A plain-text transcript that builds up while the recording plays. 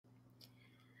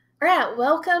All right,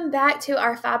 welcome back to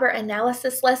our fiber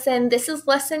analysis lesson. This is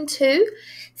lesson 2.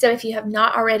 So if you have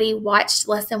not already watched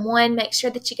lesson 1, make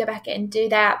sure that you go back and do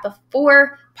that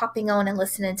before popping on and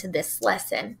listening to this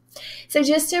lesson. So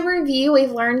just to review,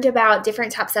 we've learned about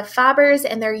different types of fibers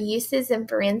and their uses in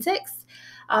forensics.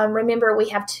 Remember, we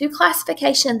have 2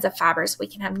 classifications of fibers. We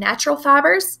can have natural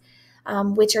fibers,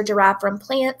 which are derived from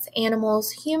plants, animals,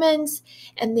 humans,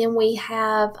 and then we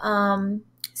have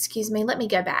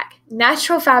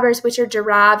natural fibers, which are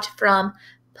derived from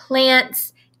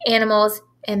plants, animals,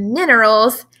 and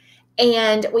minerals.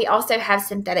 And we also have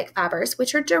synthetic fibers,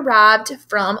 which are derived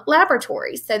from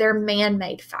laboratories. So they're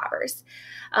man-made fibers.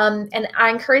 And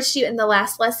I encouraged you in the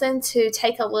last lesson to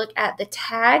take a look at the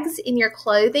tags in your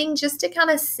clothing just to kind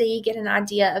of get an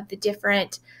idea of the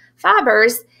different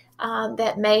fibers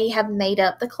that may have made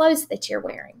up the clothes that you're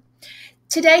wearing.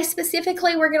 Today,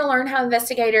 specifically, we're going to learn how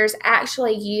investigators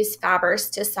actually use fibers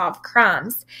to solve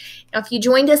crimes. Now, if you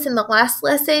joined us in the last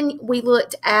lesson, we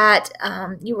looked at,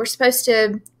 you were supposed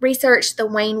to research the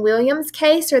Wayne Williams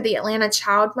case or the Atlanta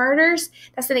child murders.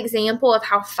 That's an example of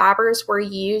how fibers were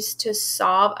used to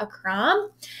solve a crime.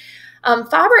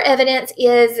 Fiber evidence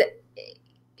is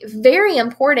very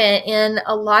important in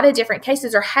a lot of different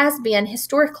cases, or has been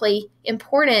historically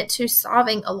important to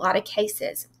solving a lot of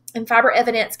cases. And fiber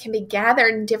evidence can be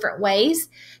gathered in different ways.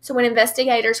 So when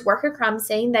investigators work a crime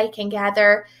scene, they can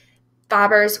gather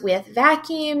fibers with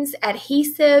vacuums,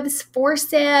 adhesives,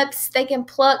 forceps. They can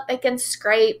pluck, they can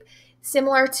scrape,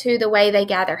 similar to the way they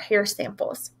gather hair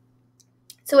samples.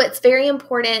 So it's very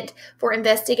important for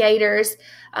investigators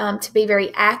to be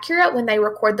very accurate when they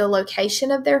record the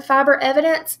location of their fiber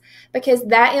evidence, because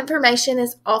that information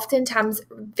is oftentimes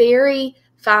very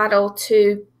vital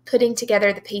to putting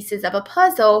together the pieces of a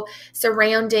puzzle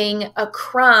surrounding a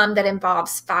crime that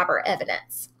involves fiber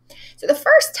evidence. So the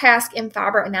first task in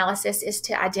fiber analysis is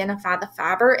to identify the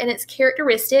fiber and its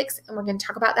characteristics, and we're going to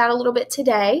talk about that a little bit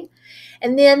today.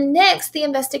 And then next, the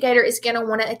investigator is going to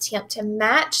want to attempt to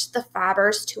match the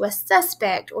fibers to a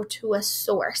suspect or to a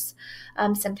source.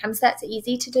 Sometimes that's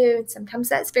easy to do, and sometimes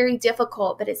that's very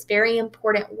difficult, but it's very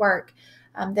important work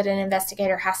that an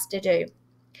investigator has to do.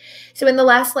 So in the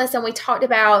last lesson, we talked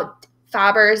about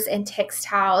fibers and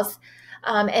textiles,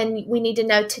 and we need to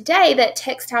know today that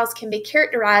textiles can be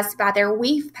characterized by their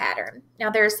weave pattern. Now,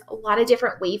 there's a lot of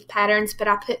different weave patterns, but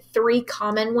I put 3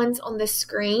 common ones on the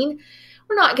screen.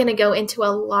 We're not going to go into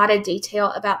a lot of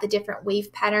detail about the different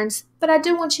weave patterns, but I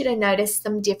do want you to notice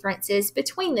some differences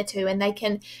between the 2, and they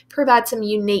can provide some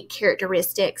unique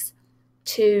characteristics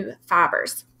to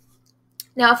fibers.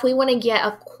 Now, if we want to get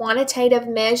a quantitative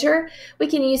measure, we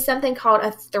can use something called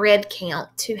a thread count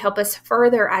to help us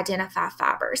further identify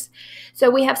fibers.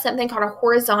 So we have something called a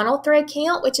horizontal thread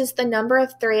count, which is the number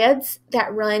of threads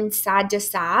that run side to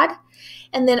side.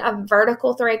 And then a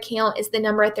vertical thread count is the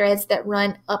number of threads that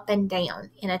run up and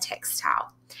down in a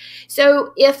textile.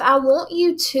 So if I want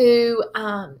you to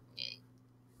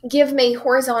give me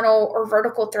horizontal or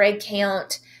vertical thread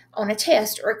count on a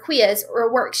test or a quiz or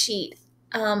a worksheet,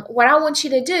 what I want you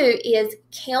to do is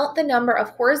count the number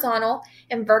of horizontal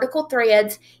and vertical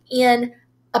threads in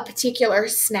a particular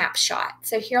snapshot.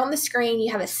 So here on the screen,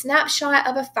 you have a snapshot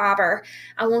of a fiber.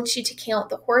 I want you to count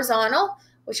the horizontal,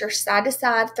 which are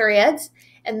side-to-side threads,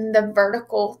 and the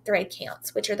vertical thread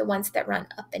counts, which are the ones that run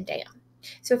up and down.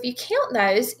 So if you count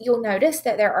those, you'll notice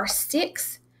that there are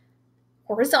 6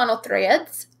 horizontal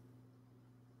threads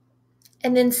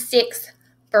and then 6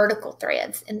 vertical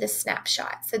threads in this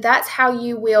snapshot. So that's how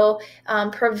you will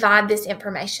provide this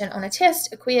information on a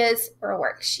test, a quiz, or a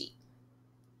worksheet.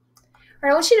 All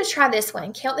right, I want you to try this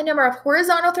one. Count the number of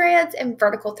horizontal threads and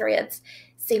vertical threads.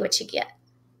 See what you get.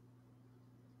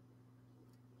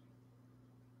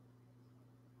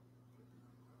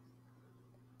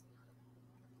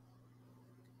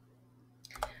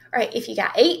 All right, if you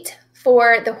got 8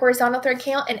 for the horizontal thread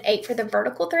count and 8 for the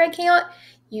vertical thread count,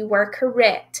 you were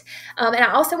correct. And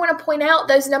I also want to point out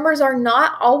those numbers are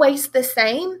not always the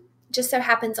same. Just so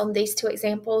happens on these 2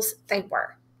 examples, they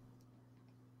were.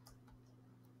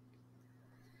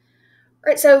 All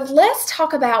right, so let's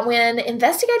talk about when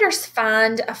investigators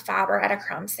find a fiber at a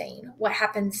crime scene. What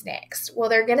happens next? Well,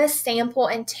 they're going to sample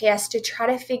and test to try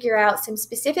to figure out some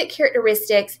specific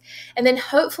characteristics, and then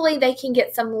hopefully they can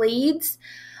get some leads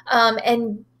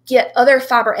and get other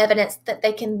fiber evidence that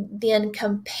they can then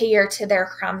compare to their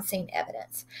crime scene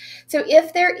evidence. So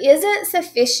if there isn't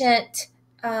sufficient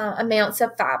amounts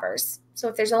of fibers, So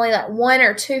if there's only like 1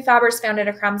 or 2 fibers found at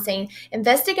a crime scene,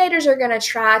 investigators are going to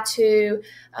try to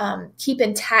keep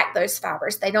intact those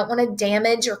fibers. They don't want to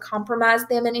damage or compromise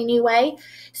them in any way.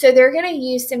 So they're going to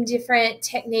use some different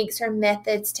techniques or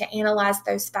methods to analyze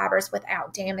those fibers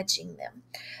without damaging them.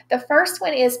 The first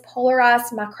one is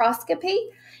polarized microscopy.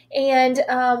 And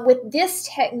with this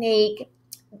technique,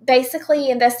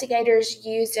 basically investigators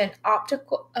used an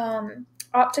optical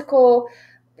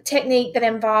technique that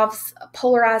involves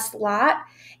polarized light,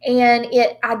 and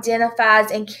it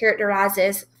identifies and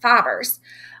characterizes fibers.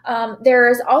 There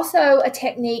is also a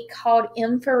technique called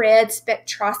infrared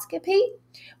spectroscopy,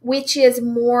 which is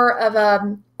more of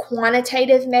a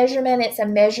quantitative measurement. It's a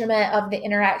measurement of the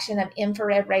interaction of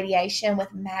infrared radiation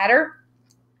with matter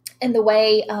and the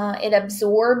way it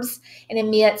absorbs and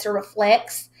emits or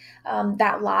reflects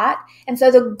that light. And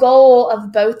so the goal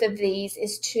of both of these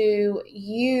is to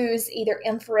use either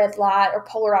infrared light or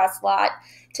polarized light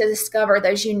to discover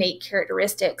those unique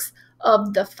characteristics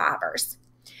of the fibers.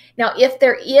 Now, if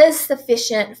there is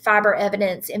sufficient fiber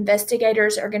evidence,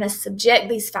 investigators are going to subject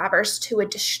these fibers to a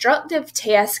destructive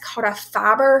test called a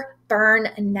fiber burn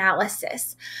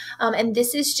analysis. And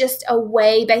this is just a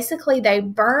way, basically, they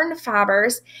burn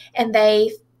fibers and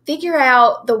they figure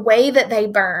out the way that they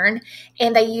burn,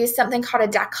 and they use something called a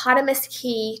dichotomous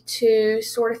key to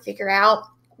sort of figure out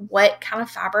what kind of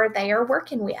fiber they are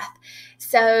working with.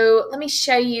 So let me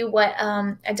show you what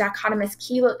a dichotomous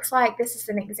key looks like. This is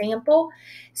an example.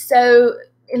 So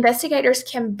investigators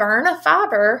can burn a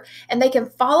fiber and they can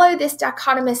follow this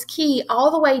dichotomous key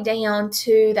all the way down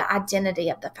to the identity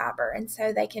of the fiber. And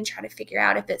so they can try to figure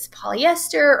out if it's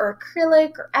polyester or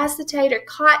acrylic or acetate or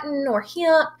cotton or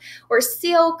hemp or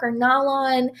silk or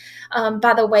nylon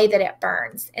by the way that it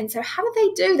burns. And so how do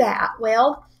they do that?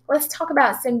 Well, let's talk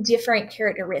about some different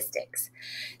characteristics.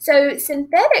 So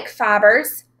synthetic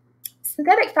fibers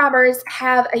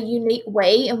have a unique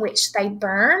way in which they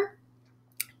burn.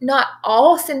 Not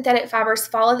all synthetic fibers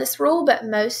follow this rule, but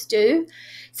most do.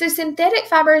 So synthetic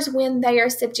fibers, when they are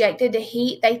subjected to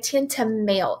heat, they tend to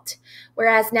melt.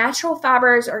 Whereas natural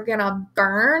fibers are going to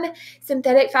burn,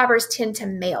 synthetic fibers tend to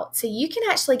melt. So you can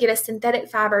actually get a synthetic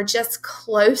fiber just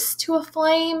close to a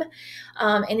flame,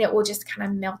 and it will just kind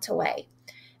of melt away.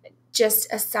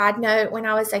 Just a side note, when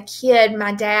I was a kid,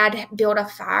 my dad built a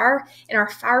fire in our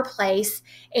fireplace,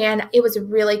 and it was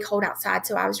really cold outside,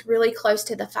 so I was really close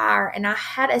to the fire, and I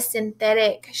had a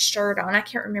synthetic shirt on. I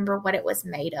can't remember what it was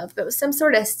made of, but it was some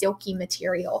sort of silky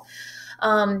material.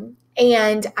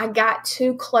 And I got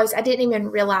too close. I didn't even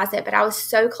realize it, but I was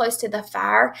so close to the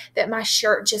fire that my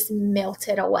shirt just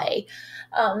melted away.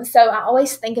 So I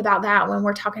always think about that when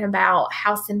we're talking about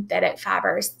how synthetic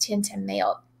fibers tend to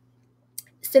melt.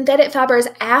 Synthetic fibers,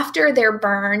 after they're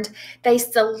burned, they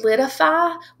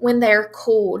solidify when they're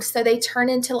cooled. So they turn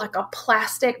into like a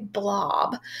plastic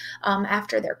blob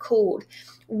after they're cooled.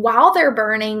 While they're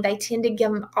burning, they tend to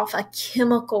give off a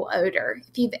chemical odor.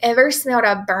 If you've ever smelled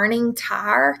a burning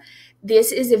tire,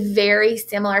 this is very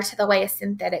similar to the way a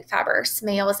synthetic fiber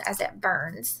smells as it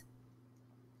burns.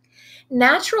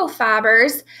 Natural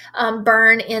fibers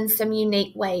burn in some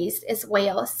unique ways as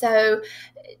well. So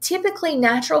typically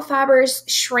natural fibers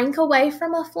shrink away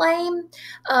from a flame.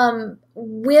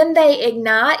 When they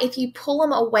ignite, if you pull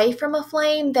them away from a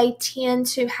flame, they tend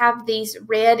to have these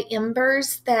red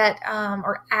embers that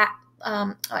are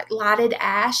like lighted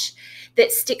ash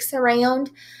that sticks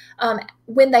around.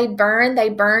 When they burn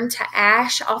to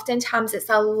ash. Oftentimes it's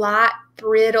a light,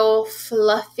 brittle,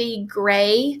 fluffy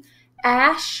gray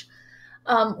ash.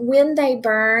 When they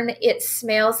burn, it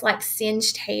smells like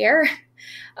singed hair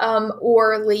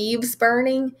or leaves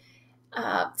burning.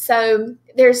 So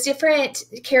there's different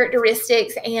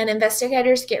characteristics, and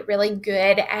investigators get really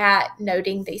good at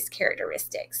noting these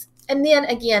characteristics. And then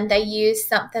again, they use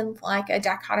something like a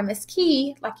dichotomous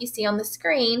key, like you see on the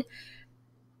screen,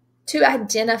 to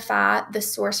identify the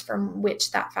source from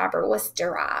which that fiber was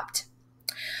derived.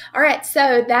 All right,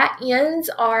 so that ends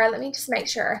our, let me just make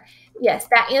sure. Yes,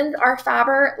 that ends our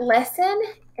fiber lesson.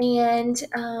 And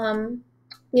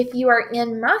if you are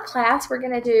in my class, we're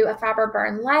going to do a fiber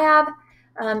burn lab.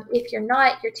 If you're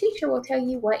not, your teacher will tell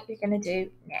you what you're going to do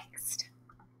next.